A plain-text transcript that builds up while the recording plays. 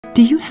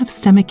Do you have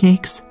stomach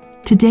aches?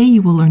 Today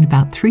you will learn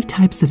about 3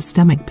 types of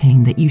stomach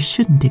pain that you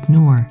shouldn't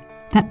ignore.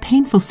 That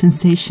painful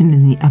sensation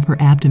in the upper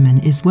abdomen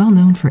is well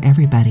known for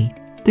everybody.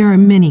 There are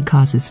many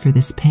causes for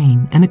this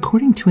pain, and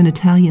according to an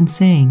Italian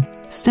saying,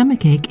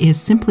 stomach ache is,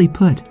 simply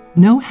put,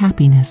 no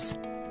happiness.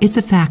 It's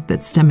a fact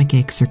that stomach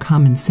aches are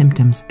common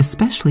symptoms,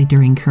 especially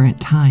during current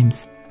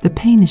times. The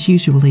pain is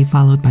usually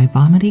followed by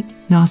vomiting,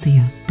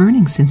 nausea,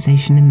 burning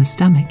sensation in the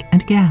stomach,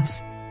 and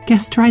gas.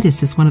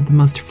 Gastritis is one of the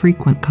most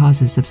frequent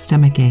causes of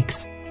stomach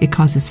aches. It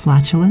causes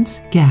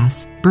flatulence,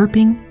 gas,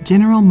 burping,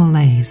 general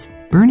malaise,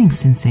 burning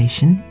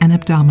sensation, and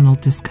abdominal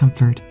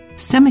discomfort.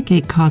 Stomach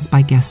ache caused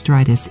by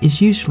gastritis is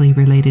usually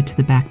related to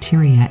the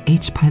bacteria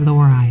H.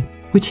 pylori,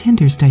 which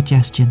hinders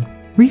digestion.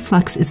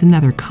 Reflux is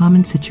another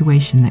common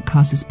situation that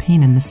causes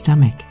pain in the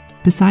stomach.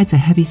 Besides a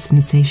heavy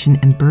sensation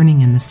and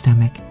burning in the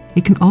stomach,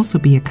 it can also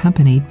be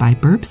accompanied by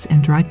burps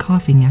and dry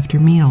coughing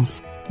after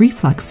meals.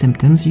 Reflux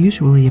symptoms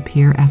usually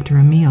appear after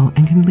a meal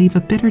and can leave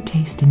a bitter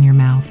taste in your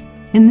mouth.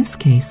 In this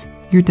case,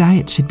 your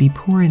diet should be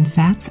poor in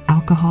fats,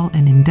 alcohol,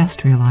 and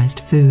industrialized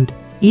food.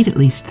 Eat at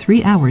least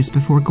 3 hours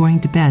before going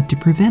to bed to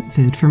prevent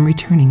food from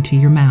returning to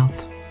your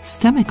mouth.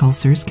 Stomach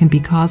ulcers can be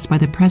caused by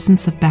the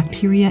presence of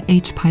bacteria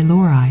H.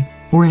 pylori,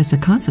 or as a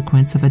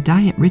consequence of a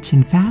diet rich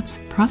in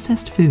fats,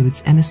 processed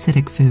foods, and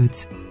acidic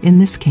foods. In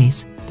this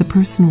case, the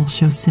person will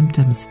show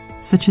symptoms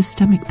such as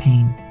stomach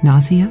pain,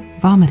 nausea,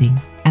 vomiting,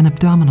 and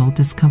abdominal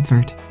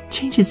discomfort.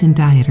 Changes in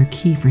diet are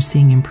key for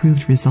seeing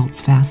improved results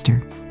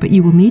faster, but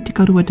you will need to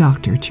go to a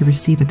doctor to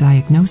receive a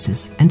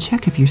diagnosis and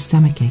check if your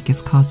stomach ache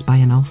is caused by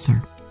an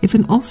ulcer. If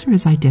an ulcer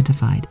is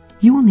identified,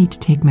 you will need to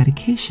take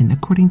medication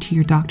according to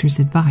your doctor's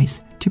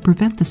advice to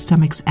prevent the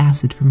stomach's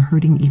acid from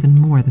hurting even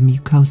more the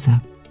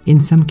mucosa. In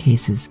some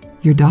cases,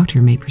 your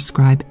doctor may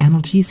prescribe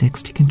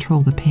analgesics to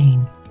control the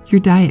pain. Your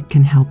diet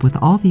can help with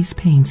all these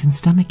pains and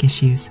stomach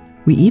issues.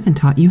 We even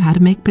taught you how to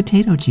make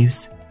potato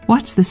juice.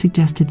 Watch the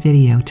suggested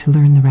video to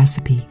learn the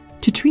recipe.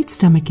 To treat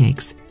stomach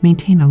aches,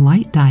 maintain a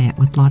light diet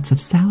with lots of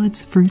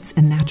salads, fruits,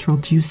 and natural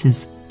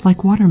juices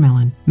like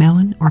watermelon,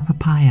 melon, or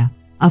papaya.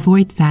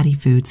 Avoid fatty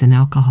foods and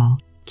alcohol.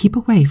 Keep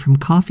away from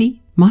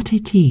coffee,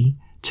 mate tea,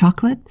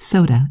 chocolate,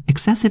 soda,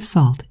 excessive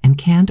salt, and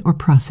canned or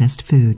processed food.